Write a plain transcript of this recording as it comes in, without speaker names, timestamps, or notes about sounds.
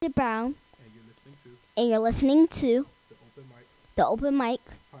Brown, and you're listening to and you're listening to the Open Mic the Open Mic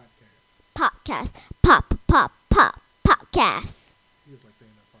Podcast. Podcast. Pop, podcast. You just like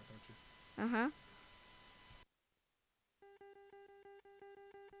saying that part, don't you? Uh huh.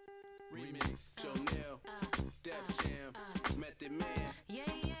 Remix, Jonelle, Def Jam, Method Man. Yeah,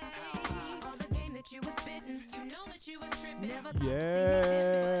 yeah. All the game that you was spitting, you know that you was tripping. Never thought Yes.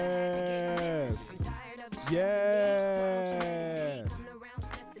 I'm tired of you Yes. coming around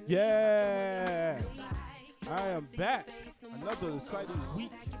testing me. Yes. I am back. Another exciting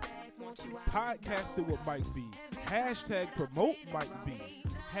week. Podcasting with Mike B. Hashtag promote Mike B.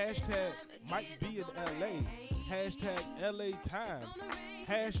 Hashtag Mike B in LA. Hashtag LA Times.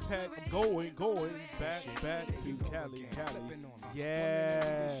 Hashtag I'm going back to Cali.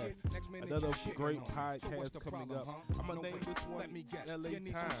 Yes. Another great podcast coming up. I'm going to name this one LA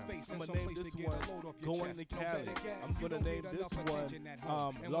Times. I'm going to name this one Going to Cali. I'm going to name this one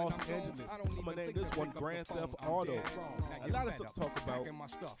Los Angeles. I'm going to name this one Grand Theft Auto. A lot of stuff to talk about.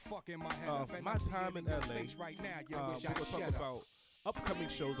 My time in LA. We're going to talk about upcoming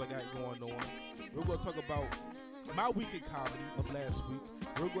shows I got going on. We're going to talk about my week in comedy of last week.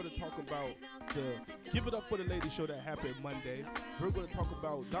 We're going to talk about the Give It Up for the Lady show that happened Monday. We're going to talk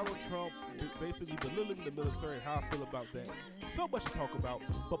about Donald Trump basically belittling the military and how I feel about that. So much to talk about.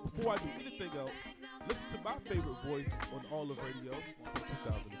 But before I do anything else, listen to my favorite voice on all of radio from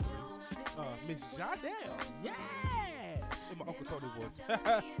 2003. Miss Jardelle. Yes! In my Uncle Tony voice.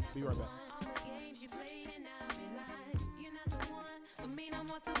 Be right back.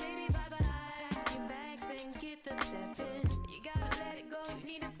 You gotta let it go, you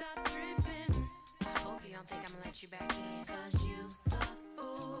need to stop tripping. I hope you don't think I'm gonna let you back in, 'cause you so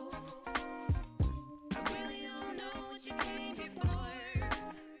fool. I really don't know what you came here for.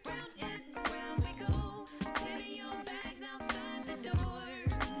 Round and around we go, sending your bags outside the door.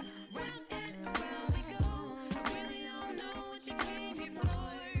 Round and around we go, I really don't know what you came here for.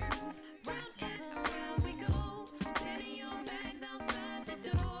 Round and around we go, sending your bags outside the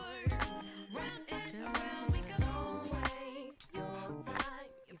door. Round and around we go. Waste your time.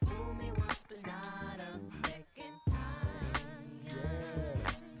 You fool me once, but not a second time.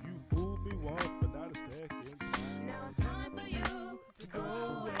 Yeah. You fooled me once, but not a second time. Now it's time for you to go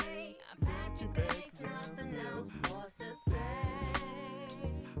away. I packed your bags, nothing else was to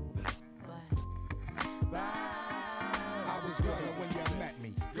say. But bye. I was gooder when you met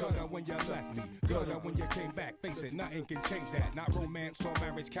me, gooder when you left me, gooder when you came back. Face it, nothing can change that. Not romance or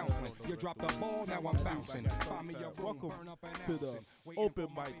marriage counseling. You dropped the ball, now I'm bouncing. Find me a room, Welcome burn up an to the ounce and waiting Open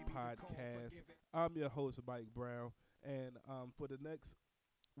for my Mic baby to call. Podcast. I'm your host, Mike Brown. And for the next,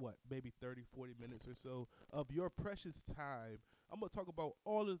 maybe 30, 40 minutes or so of your precious time, I'm going to talk about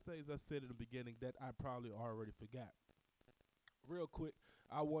all of the things I said in the beginning that I probably already forgot. Real quick,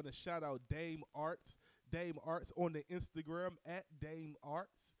 I want to shout out Dame Arts. Dame Arts on the Instagram at Dame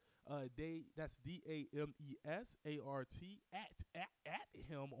Arts. That's DAMESART at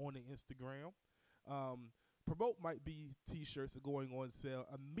him on the Instagram. Promote Might Be t-shirts are going on sale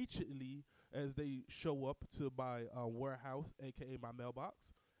immediately as they show up to my warehouse, aka my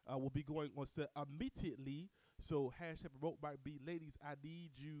mailbox. Will be going on sale immediately. So hashtag Promote Might Be. Ladies, I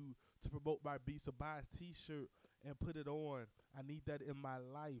need you to promote my B. So buy a t-shirt and put it on. I need that in my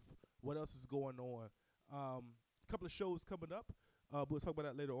life. What else is going on? A couple of shows coming up. We'll talk about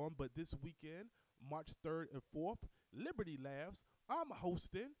that later on. But this weekend, March 3rd and 4th, Liberty Laughs. I'm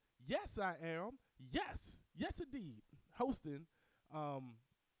hosting. Yes, I am. Yes indeed. Hosting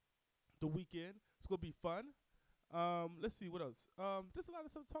the weekend. It's going to be fun. Let's see what else. Just a lot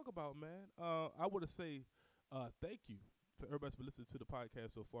of stuff to talk about, man. I want to say thank you for everybody that's been listening to the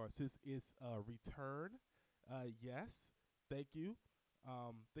podcast so far. Since it's a return, yes, thank you.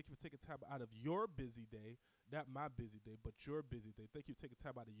 Thank you for taking time out of your busy day, not my busy day, but your busy day. Thank you for taking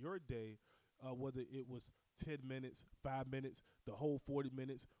time out of your day, whether it was 10 minutes, 5 minutes, the whole 40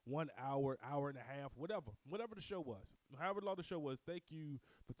 minutes, 1 hour, hour and a half, whatever the show was. However long the show was, thank you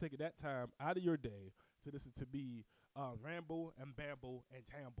for taking that time out of your day to listen to me ramble and bamble and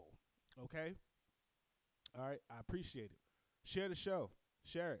tamble. Okay? All right? I appreciate it. Share the show.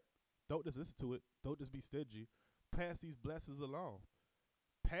 Share it. Don't just listen to it. Don't just be stingy. Pass these blessings along.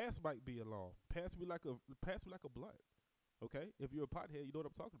 Pass Might Be along. Pass me like a blunt. Okay? If you're a pothead, you know what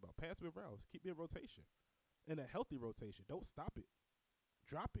I'm talking about. Pass me around. Just keep me in rotation. In a healthy rotation. Don't stop it.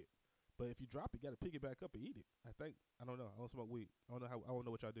 Drop it. But if you drop it, you got to pick it back up and eat it. I don't know. I don't smoke weed. I don't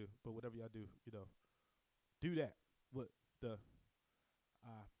know what y'all do. But whatever y'all do, do that. What the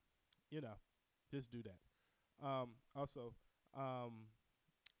just do that. Also,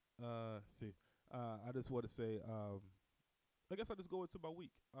 see, I just want to say, I guess I'll just go into my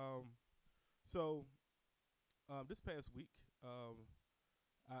week. So this past week,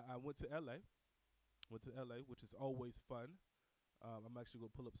 I went to LA. Went to LA, which is always fun. I'm actually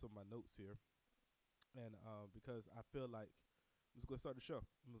gonna pull up some of my notes here, and because I feel like I'm just gonna start the show.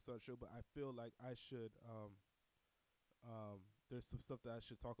 I'm gonna start the show, but I feel like I should. There's some stuff that I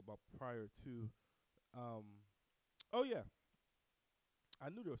should talk about prior to. Oh yeah, I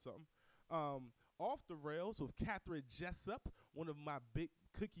knew there was something. Off the Rails with Catherine Jessup, one of my big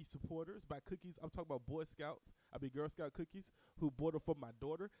cookie supporters. By cookies, I'm talking about Boy Scouts. Girl Scout cookies, who bought them for my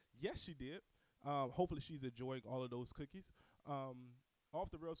daughter. Yes, she did. Hopefully, she's enjoying all of those cookies. Off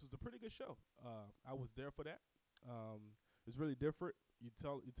the Rails was a pretty good show. I was there for that. It's really different. You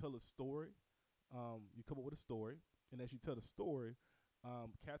tell a story. You come up with a story, and as you tell the story,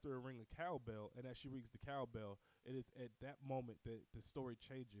 Catherine will ring a cowbell, and as she rings the cowbell, it is at that moment that the story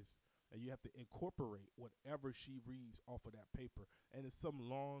changes, and you have to incorporate whatever she reads off of that paper. And it's some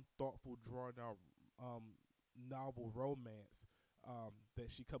long, thoughtful, drawn-out novel romance that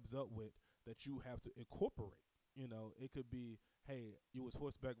she comes up with that you have to incorporate. You know, it could be, hey, you was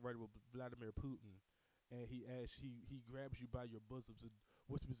horseback riding with Vladimir Putin, and he grabs you by your bosoms and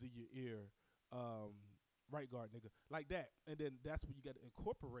whispers in your ear, right guard, nigga, like that. And then that's when you got to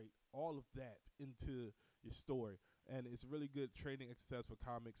incorporate all of that into your story. And it's a really good training exercise for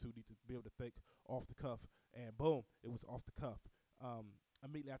comics who need to be able to think off the cuff. And boom, it was off the cuff.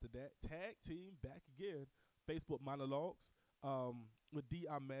 Immediately after that, tag team back again, Facebook monologues with D.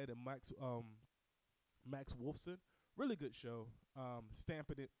 Ahmed and Max Wolfson. Really good show.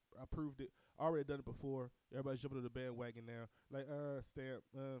 Stamping it. I proved it. Already done it before. Everybody's jumping on the bandwagon now. Like, stamp,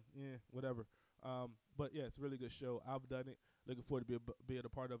 yeah, whatever. But yeah, it's a really good show. I've done it. Looking forward to being a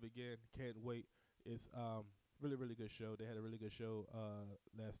part of it again. Can't wait. It's really, really good show. They had a really good show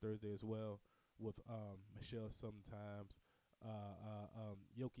last Thursday as well with Michelle Sometimes,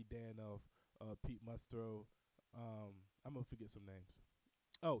 Yoki Danoff, Pete Mustro. I'm going to forget some names.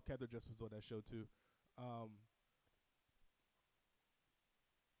 Oh, Catherine Just was on that show too.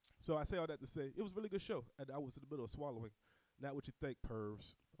 So I say all that to say it was a really good show, and I was in the middle of swallowing. Not what you think,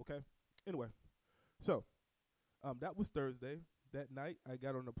 pervs. Okay. Anyway, so that was Thursday. That night, I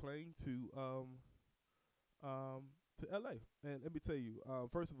got on a plane to LA, and let me tell you,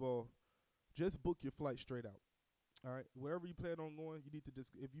 first of all, just book your flight straight out. All right, wherever you plan on going, you need to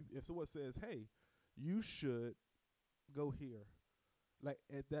just if someone says, hey, you should go here, like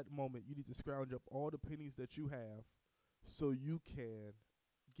at that moment, you need to scrounge up all the pennies that you have so you can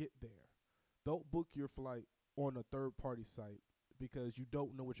get there. Don't book your flight on a third-party site because you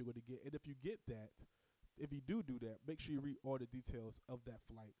don't know what you're going to get. And if you get that, if you do that, make sure you read all the details of that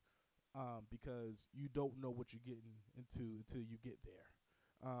flight because you don't know what you're getting into until you get there.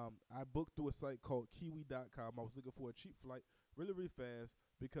 I booked through a site called Kiwi.com. I was looking for a cheap flight really, really fast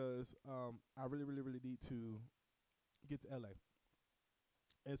because I really, really, really need to get to LA.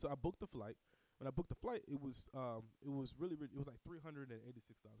 And so I booked the flight. When I booked the flight, it was really, really, it was like $386.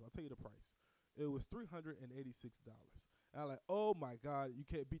 I'll tell you the price. It was $386. And I'm like, oh my God, you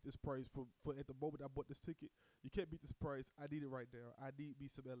can't beat this price for at the moment I bought this ticket. You can't beat this price. I need it right now. I need me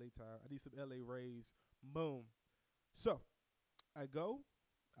some LA time. I need some LA raves. Boom. So I go.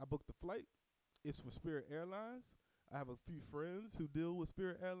 I book the flight. It's for Spirit Airlines. I have a few friends who deal with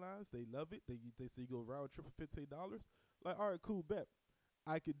Spirit Airlines. They love it. They say you go round trip for $15. Like, all right, cool, bet.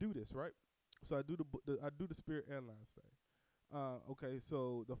 I could do this, right? So I do the Spirit Airlines thing. Okay,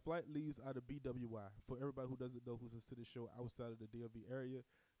 so the flight leaves out of BWI. For everybody who doesn't know who's a city show outside of the DMV area,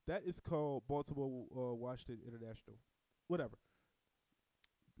 that is called Baltimore Washington International. Whatever.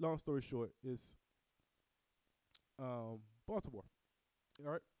 Long story short, it's Baltimore.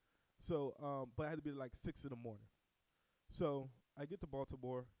 All right. So, but I had to be like 6 in the morning. So I get to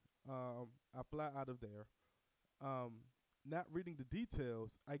Baltimore. I fly out of there. Not reading the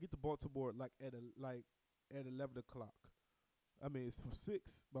details, I get to Baltimore at 11 o'clock. I mean, it's from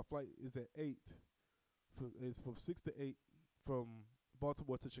 6. My flight is at 8. It's from 6 to 8 from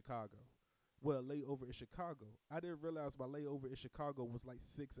Baltimore to Chicago. Well, a layover in Chicago. I didn't realize my layover in Chicago was like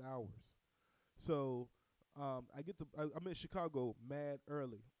 6 hours. So I'm in Chicago mad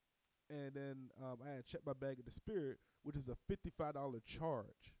early. And then I had checked my bag at the Spirit, which is a $55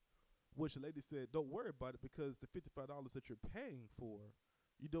 charge. Which the lady said, don't worry about it because the $55 that you're paying for,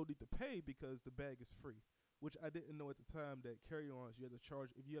 you don't need to pay because the bag is free. Which I didn't know at the time that carry-ons, you have to charge,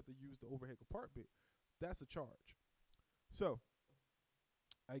 if you have to use the overhead compartment, that's a charge. So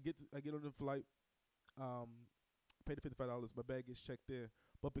I get on the flight, pay the $55, my bag gets checked in.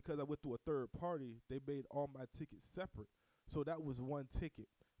 But because I went through a third party, they made all my tickets separate. So that was one ticket.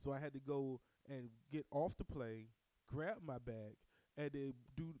 So I had to go and get off the plane, grab my bag, and then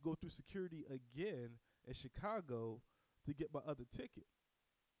go through security again in Chicago to get my other ticket.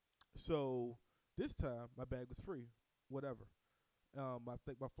 So this time my bag was free, whatever. I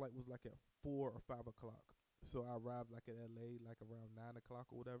think my flight was like at 4 or 5 o'clock. So I arrived like at LA like around 9 o'clock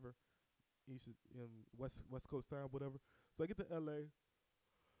or whatever, East in West Coast time, whatever. So I get to LA.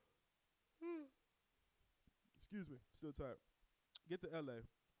 Excuse me, still tired. Get to LA.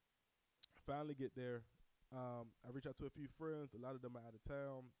 Finally get there. I reach out to a few friends. A lot of them are out of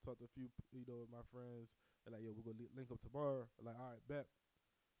town. Talked to a few, of my friends. They're like, yo, we're gonna link up tomorrow. I'm like, all right, bet.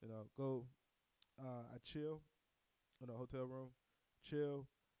 Go. I chill in a hotel room. Chill.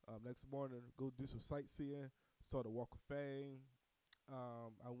 Next morning, go do some sightseeing. Saw the Walk of Fame.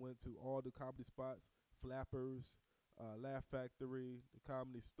 I went to all the comedy spots, Flappers, Laugh Factory, the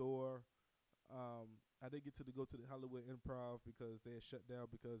Comedy Store. I didn't get to go to the Hollywood Improv because they had shut down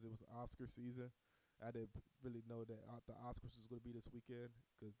because it was Oscar season. I didn't really know that the Oscars was going to be this weekend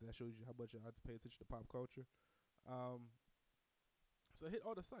because that shows you how much I have to pay attention to pop culture. So I hit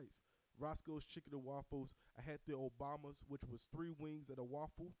all the sites. Roscoe's Chicken and Waffles. I had the Obamas, which was 3 wings and a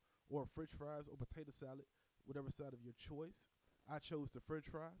waffle, or French fries or potato salad, whatever side of your choice. I chose the French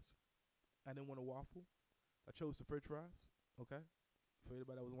fries. I didn't want a waffle. I chose the French fries. Okay, for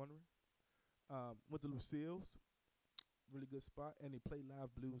anybody that was wondering. Went to Lucille's, really good spot, and they play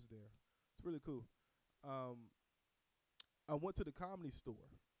live blues there. It's really cool. I went to the Comedy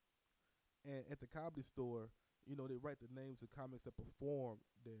Store, and at the Comedy Store, they write the names of comics that perform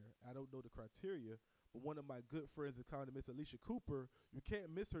there. I don't know the criteria, but one of my good friends in comedy, Miss Alicia Cooper, you can't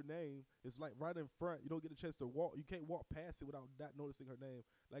miss her name. It's like right in front. You don't get a chance to walk. You can't walk past it without not noticing her name.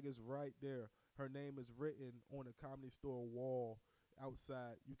 Like it's right there. Her name is written on the Comedy Store wall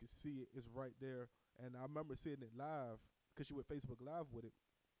outside. You can see it. It's right there. And I remember seeing it live because she went Facebook Live with it.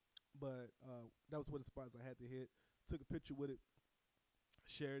 But that was one of the spots I had to hit. Took a picture with it,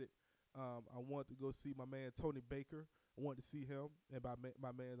 shared it. I wanted to go see my man Tony Baker. I wanted to see him. And by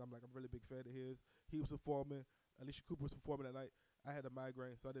my man, I'm a really big fan of his. He was performing. Alicia Cooper was performing that night. I had a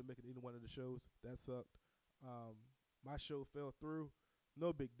migraine, so I didn't make it to any one of the shows. That sucked. My show fell through.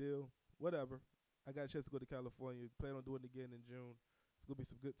 No big deal. Whatever. I got a chance to go to California. Plan on doing it again in June. It's going to be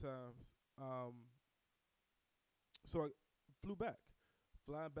some good times. So I flew back.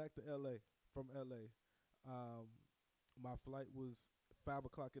 Flying back to L.A. from L.A. My flight was 5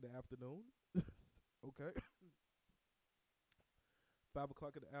 o'clock in the afternoon. Okay. 5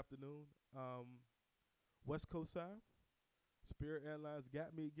 o'clock in the afternoon. West Coast time. Spirit Airlines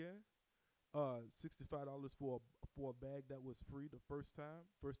got me again. $65 for a bag that was free the first 2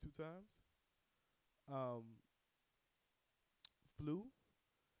 times. Flew,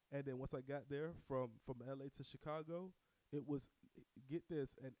 and then once I got there from LA to Chicago, it was, get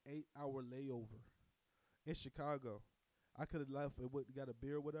this, an 8-hour layover in Chicago. I could have left and got a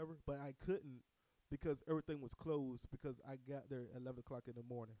beer or whatever, but I couldn't because everything was closed because I got there at 11 o'clock in the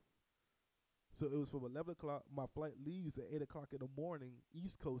morning. So it was from 11 o'clock. My flight leaves at 8 o'clock in the morning,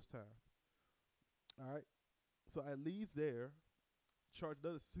 East Coast time. All right. So I leave there, charge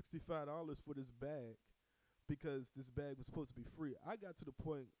another $65 for this bag because this bag was supposed to be free. I got to the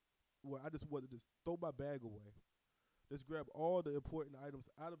point where I just wanted to just throw my bag away. Just grab all the important items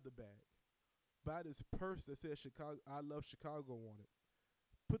out of the bag. Buy this purse that says Chicago, I love Chicago on it.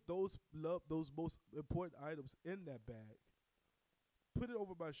 Put those most important items in that bag. Put it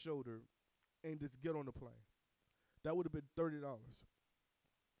over my shoulder and just get on the plane. That would have been $30.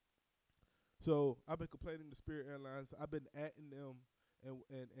 So I've been complaining to Spirit Airlines. I've been adding them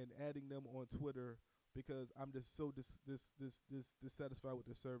and adding them on Twitter because I'm just so dissatisfied with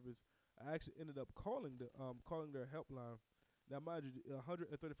their service. I actually ended up calling their helpline. Now, mind you,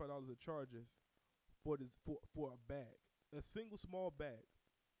 $135 of charges for a bag, a single small bag.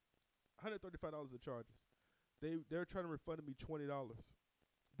 $135 of charges. They're trying to refund me $20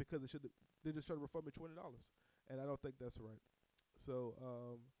 because they just trying to refund me $20, and I don't think that's right. So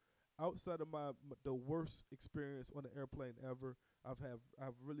outside of the worst experience on the airplane ever, I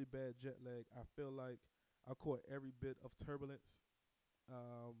have really bad jet lag. I feel like I caught every bit of turbulence.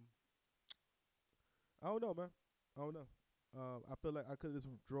 I don't know, man. I don't know. I feel like I could have just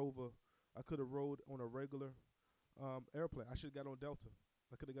I could have rode on a regular airplane. I should have got on Delta.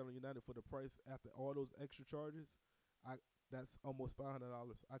 I could have got on United for the price after all those extra charges. That's almost $500.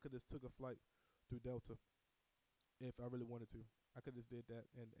 I could have took a flight through Delta if I really wanted to. I could have just did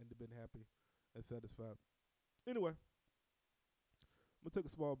that and been happy and satisfied. Anyway, I'm gonna take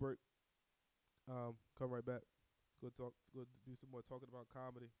a small break. Come right back. Go do some more talking about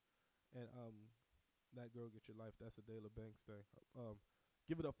comedy and That Girl Get Your Life. That's a Dayla Banks thing.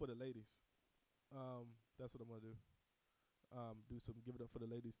 Give it up for the ladies. That's what I'm gonna do. do some Give It Up for the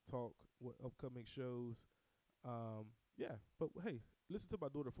Ladies talk, what upcoming shows. Yeah, but hey, listen to my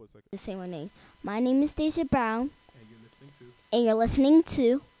daughter for a second. To say my name. My name is Deja Brown, And you're listening to and you're listening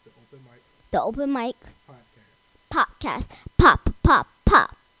to the Open Mic the Open Mic Podcast. Podcast. Pop, pop,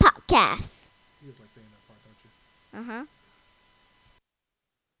 pop, podcast. You just like saying that part, don't you? Uh-huh.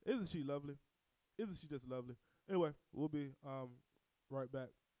 Isn't she lovely? Isn't she just lovely? Anyway, we'll be right back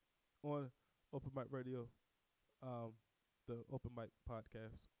on Open Mic Radio, the Open Mic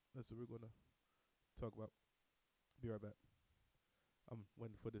Podcast. That's what we're gonna talk about. Be right back. I'm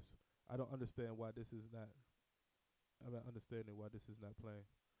waiting for this. I don't understand why this is not. I'm not understanding why this is not playing.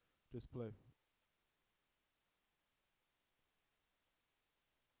 Just play.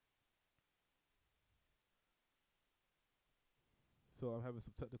 So I'm having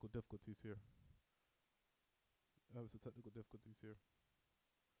some technical difficulties here. This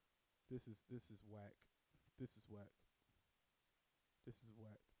is whack. This is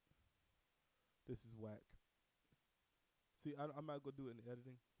whack. See, I'm not gonna do any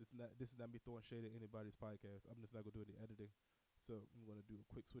editing. This is not me throwing shade at anybody's podcast. I'm just not gonna do any editing. So I'm gonna do a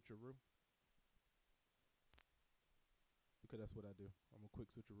quick switcheroo because that's what I do. I'm a quick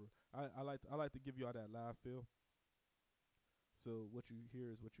switcheroo. I like to give you all that live feel. So what you hear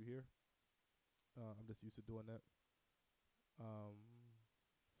is what you hear. I'm just used to doing that.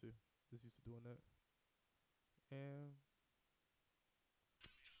 Just used to doing that. And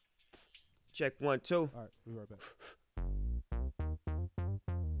check 1 2. all right, we'll be right back.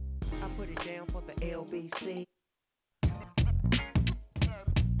 I put it down for the LBC.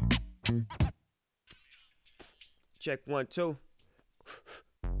 Check 1 2.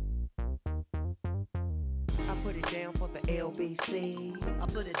 I put it down for the LBC. I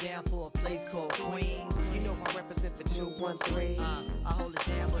put it down for a place called Queens. You know I represent the 213. I hold it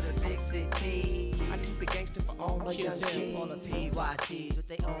down for the big city. I keep it gangster for all my young kids. All the PYTs with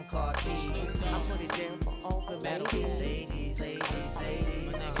their own car keys. I put it down for all the ladies. Ladies.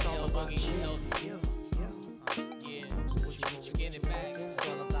 It's all about you. Skinny back, It's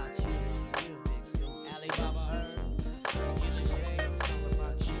all about you. Alibaba, It's all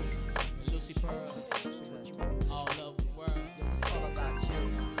about you. Lucy Pearl, all over the world. It's all about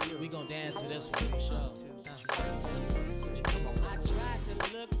you. We gon' dance to this one for sure. I tried to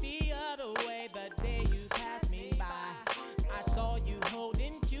look the other way the day you passed me by. I saw you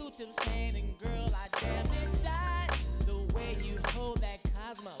holding Q-Tip's hand and girl, I damn near died. The way you hold that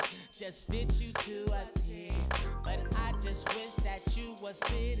Cosmo just fits you to a T. But I just wish that you were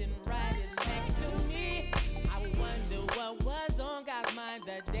sitting right next to me. I wonder what was on God's mind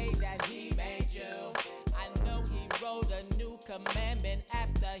the day that he made you. I know he wrote a new commandment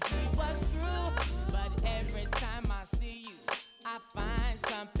after he was through. But every time I see you, I find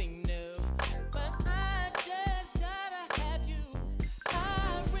something new. But I just gotta have you.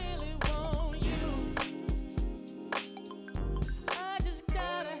 I really want you. I just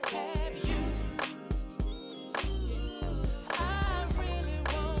gotta have you. I really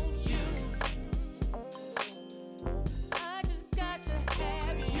want you. I just got to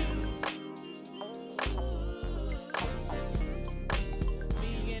have you.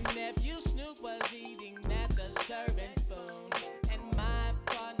 Me and nephew Snoop was eating at the serving spoon, and my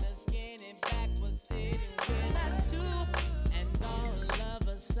partner Skinny Back was sitting with us too. And all of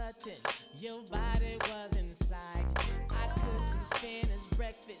a sudden, your body was inside. I couldn't finish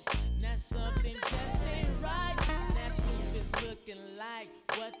breakfast. Now something just ain't right. Now Snoop is looking like,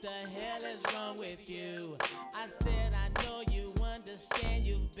 what the hell is wrong with you? I said, I know you understand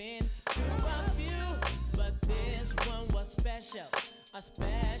you've been through a few, but this one was special,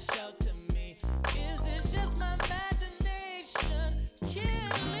 special to me. Is it just my imagination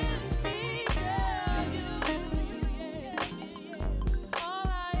killing me, girl? All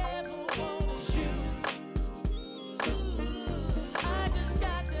I ever want is you. I just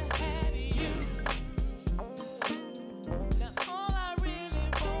got to have you. Now all I really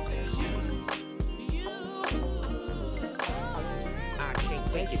want is you. I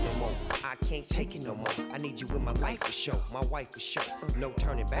can't make it no more. I can't take it no more. I need you in my life for sure. My wife for sure. No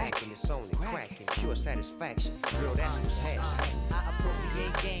turning back, and it's on and cracking. Pure satisfaction. Girl, that's what's happening. I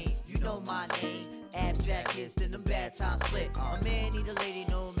appropriate game. You know my name. Abstract hits, then them bad times split. A man need a lady,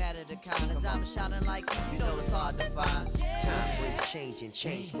 no matter the kind. A diamond shining like you know it's hard to find. Time brings change, and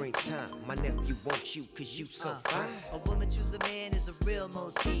change brings time. My nephew wants you, cause you so fine. A woman choose a man is a real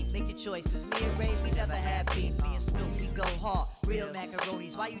motif. Make your choice, cause me and Ray, we never had beef. Me and Snoop, we go hard. Real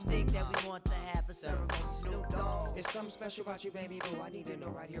macaronis. Why you think that we want to have a ceremony? Snoop Dogg. There's something special about you, baby boo. I need to know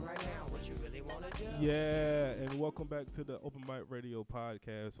right here, right now, what you really wanna do. Yeah, and welcome back to the Open Mic Radio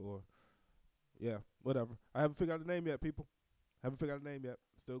Podcast, or yeah, whatever. I haven't figured out the name yet, people. Haven't figured out the name yet.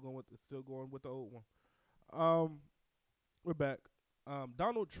 Still going with the old one. We're back.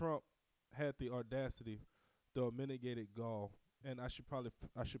 Donald Trump had the audacity, the unmitigated gall, and I should probably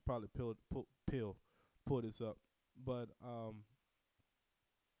pull this up, but I'm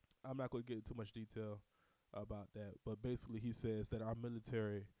not going to get into too much detail about that. But basically, he says that our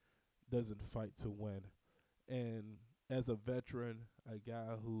military doesn't fight to win, and as a veteran, a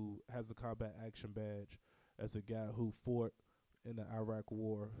guy who has a combat action badge, as a guy who fought in the Iraq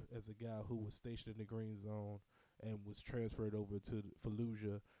War, as a guy who was stationed in the Green Zone and was transferred over to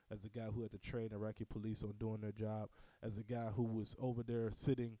Fallujah, as a guy who had to train Iraqi police on doing their job, as a guy who was over there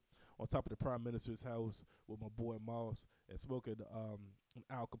sitting on top of the Prime Minister's house with my boy Moss and smoking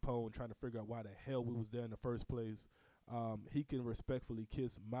Al Capone, trying to figure out why the hell we was there in the first place. He can respectfully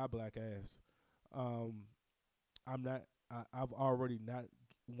kiss my black ass. I've already not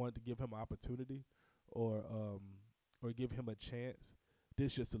wanted to give him an opportunity or give him a chance.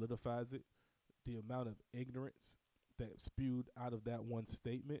 This just solidifies it. The amount of ignorance that spewed out of that one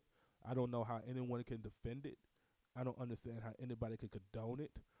statement, I don't know how anyone can defend it. I don't understand how anybody could condone it.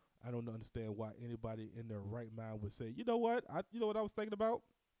 I don't understand why anybody in their right mind would say, you know what I was thinking about?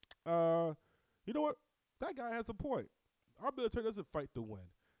 You know what? That guy has a point. Our military doesn't fight to win.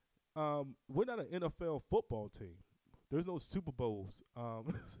 We're not an NFL football team. There's no Super Bowls.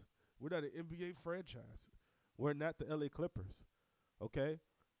 We're not an NBA franchise. We're not the LA Clippers. Okay?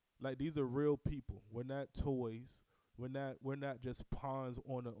 Like, these are real people. We're not toys. We're not just pawns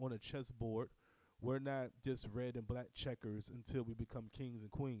on a chessboard. We're not just red and black checkers until we become kings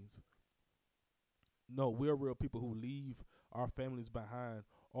and queens. No, we're real people who leave our families behind,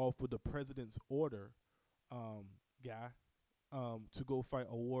 all for the president's order, guy, to go fight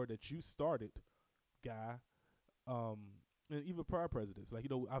a war that you started, guy, and even prior presidents. Like,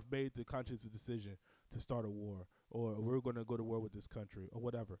 I've made the conscious decision to start a war, or we're going to go to war with this country, or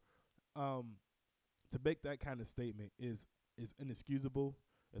whatever. To make that kind of statement is inexcusable,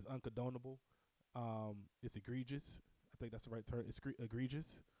 is uncondonable, it's egregious. I think that's the right term. It's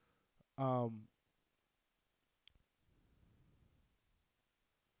egregious.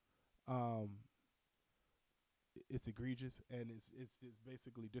 It's egregious, and it's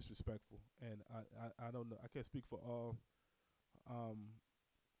basically disrespectful. And I don't know. I can't speak for all. I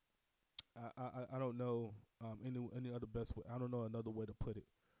don't know any other best way. I don't know another way to put it.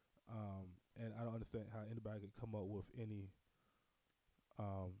 And I don't understand how anybody could come up with any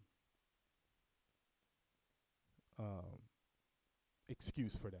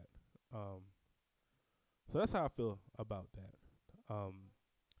excuse for that. So that's how I feel about that.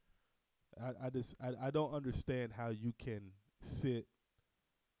 I don't understand how you can say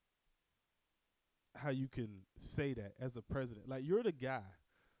that as a president. Like, you're the guy.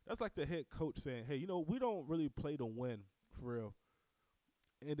 That's like the head coach saying, hey, we don't really play to win for real.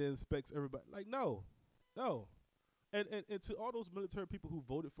 And then expects everybody. Like, no. And to all those military people who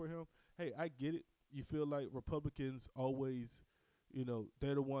voted for him, hey, I get it. You feel like Republicans always,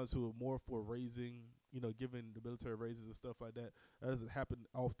 they're the ones who are more for raising, giving the military raises and stuff like that. That doesn't happen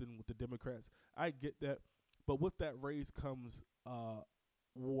often with the Democrats. I get that. But with that raise comes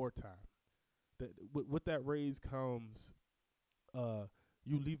wartime. With that raise comes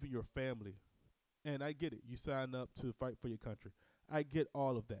you leaving your family. And I get it. You sign up to fight for your country. I get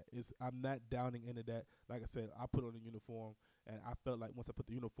all of that. I'm not downing into that. Like I said, I put on a uniform, and I felt like once I put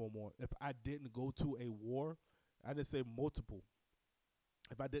the uniform on, if I didn't go to a war, I didn't say multiple.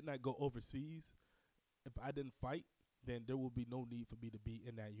 If I did not go overseas, if I didn't fight, then there would be no need for me to be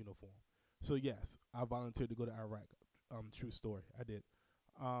in that uniform. So yes, I volunteered to go to Iraq. True story, I did.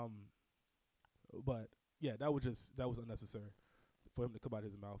 But yeah, that was unnecessary for him to come out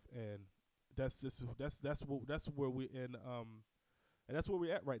of his mouth, and that's where we're in. And that's where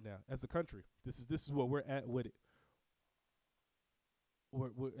we're at right now as a country. This is where we're at with it.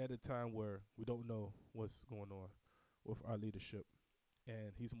 We're at a time where we don't know what's going on with our leadership,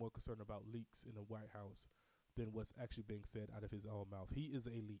 and he's more concerned about leaks in the White House than what's actually being said out of his own mouth. He is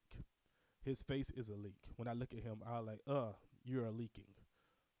a leak. His face is a leak. When I look at him, I'm like, you're a leaking.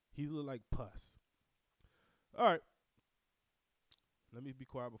 He look like pus. All right. Let me be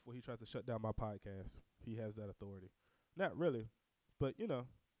quiet before he tries to shut down my podcast. He has that authority. Not really. But, I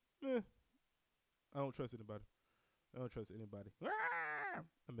don't trust anybody.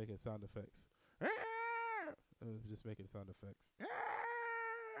 I'm making sound effects. I'm just making sound effects.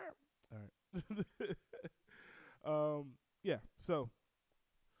 All right. Yeah, so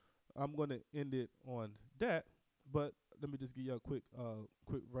I'm going to end it on that. But let me just give you a quick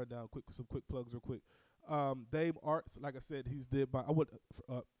rundown, some quick plugs real quick. Dame Arts, like I said, he's did by, I would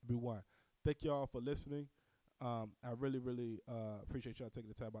rewind. Thank y'all for listening. I really, really appreciate y'all taking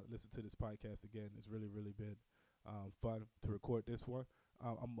the time out to listen to this podcast again. It's really, really been fun to record this one.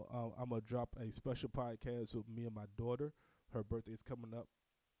 I'm gonna drop a special podcast with me and my daughter. Her birthday is coming up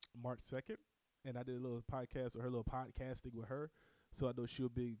March 2nd, and I did a little podcast or her little podcasting with her, so I know she'll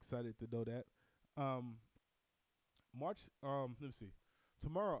be excited to know that. Let me see.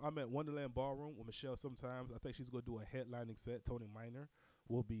 Tomorrow I'm at Wonderland Ballroom with Michelle Sometimes. I think she's gonna do a headlining set. Tony Miner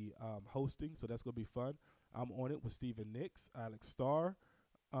will be hosting, so that's gonna be fun. I'm on it with Stephen Nicks, Alex Starr,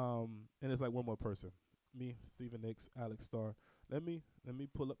 and it's like one more person. Me, Stephen Nicks, Alex Starr. Let me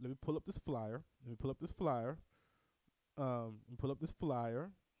pull up this flyer. All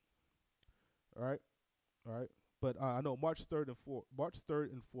right. But I know March 3rd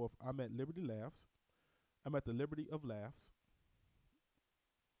and 4th, I'm at Liberty Laughs. I'm at the Liberty of Laughs.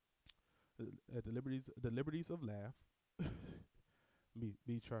 At the Liberties of Laugh.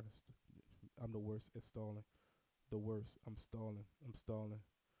 me trying to. I'm the worst at stalling. The worst. I'm stalling.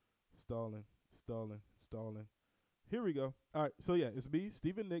 Here we go. All right. So yeah, it's me,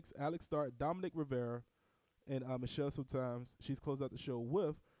 Stephen Nicks, Alex Starr, Dominic Rivera, and Michelle Sometimes. She's closed out the show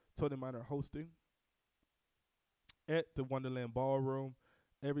with Tony Miner hosting at the Wonderland Ballroom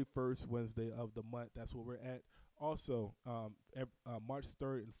every first Wednesday of the month. That's where we're at. Also, March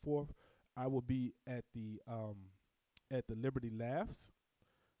 3rd and 4th, I will be at the Liberty Laughs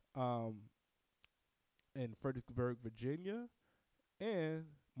in Fredericksburg, Virginia. And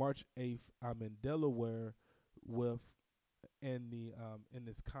March 8th, I'm in Delaware in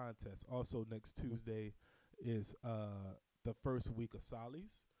this contest. Also, next Tuesday is the first week of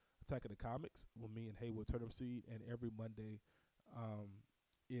Solly's Attack of the Comics with me and Haywood Turnip Seed, and every Monday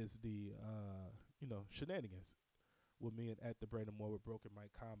is the shenanigans with me and at the Brandon Moore with Broken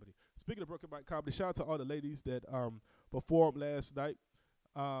Mike Comedy. Speaking of Broken Mike Comedy, shout out to all the ladies that performed last night,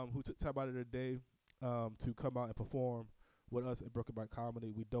 who took time out of their day to come out and perform with us at Broken Mike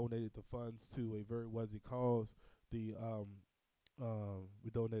Comedy. We donated the funds to a very worthy cause. We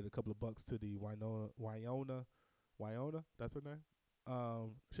donated a couple of bucks to the Wyona, that's her name.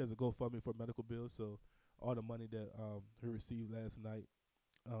 She has a GoFundMe for medical bills, so all the money that we received last night,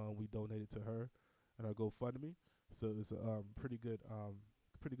 we donated to her and her GoFundMe. So it's a pretty good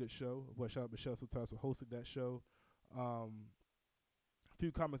show. Well, shout out Michelle Sometimes for hosting that show. A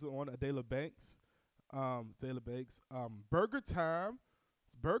few comments on Adela Banks. Burger Time.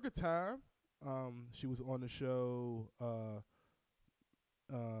 It's Burger Time. She was on the show.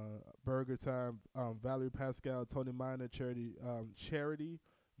 Burger Time. Valerie Pascal, Tony Miner, Charity,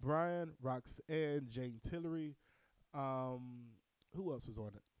 Brian, Roxanne, Jane Tillery. Who else was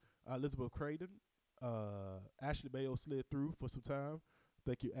on it? Elizabeth Creighton. Ashley Mayo slid through for some time.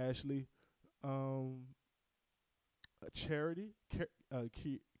 Thank you, Ashley. Charity,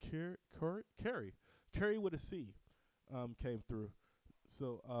 Carrie with a C, came through.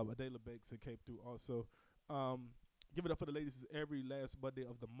 So Adela Banks came through also. Give it up for the ladies every last Monday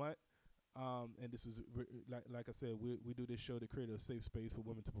of the month. And this was like I said, we do this show to create a safe space for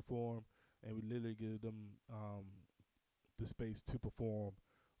women to perform, and we literally give them the space to perform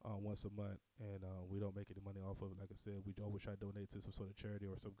once a month, and we don't make any money off of it. Like I said, we always try to donate to some sort of charity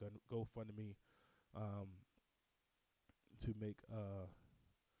or some GoFundMe to make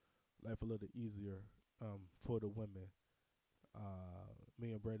life a little easier for the women.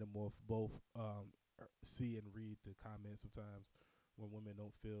 Me and Brandon Moore both see and read the comments sometimes when women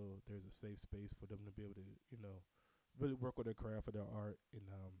don't feel there's a safe space for them to be able to, really work with their craft or their art. And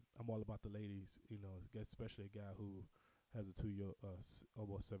I'm all about the ladies, especially a guy who has a 2-year,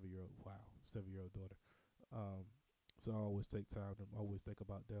 almost 7-year-old daughter. So I always take time to always think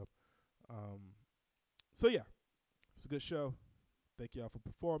about them. So yeah, it's a good show. Thank y'all for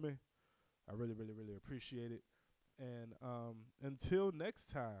performing. I really, really, really appreciate it. And until next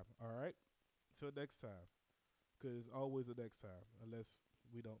time, all right? Until next time, because it's always the next time, unless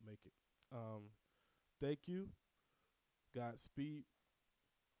we don't make it. Thank you. Godspeed.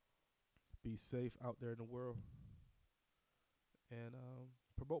 Be safe out there in the world. And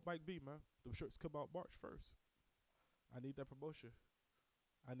promote Mike B, man. The shirts come out March 1st. I need that promotion.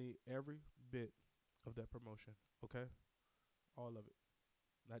 I need every bit of that promotion, okay? All of it.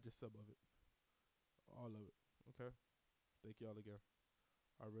 Not just some of it. All of it, okay? Thank y'all again.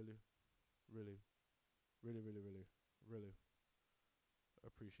 I really, really, really, really, really, really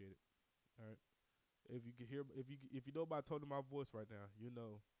appreciate it. All right? If you can hear, if you know my tone of my voice right now, you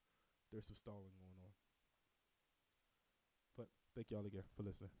know there's some stalling going on. But thank y'all again for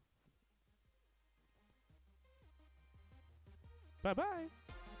listening. Bye-bye.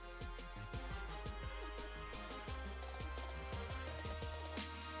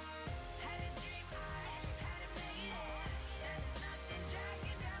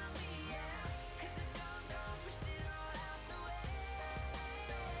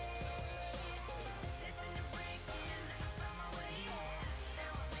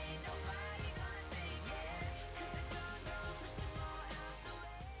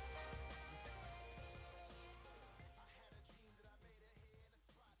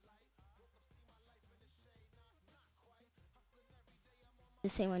 To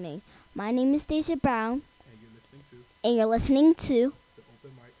say my name. My name is Deja Brown, And you're listening to and you're listening to the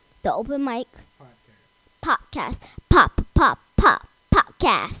Open Mic the Open Mic Podcast. Podcast. Pop, pop, pop,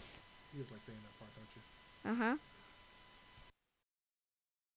 podcast. You just like saying that part, don't you? Uh huh.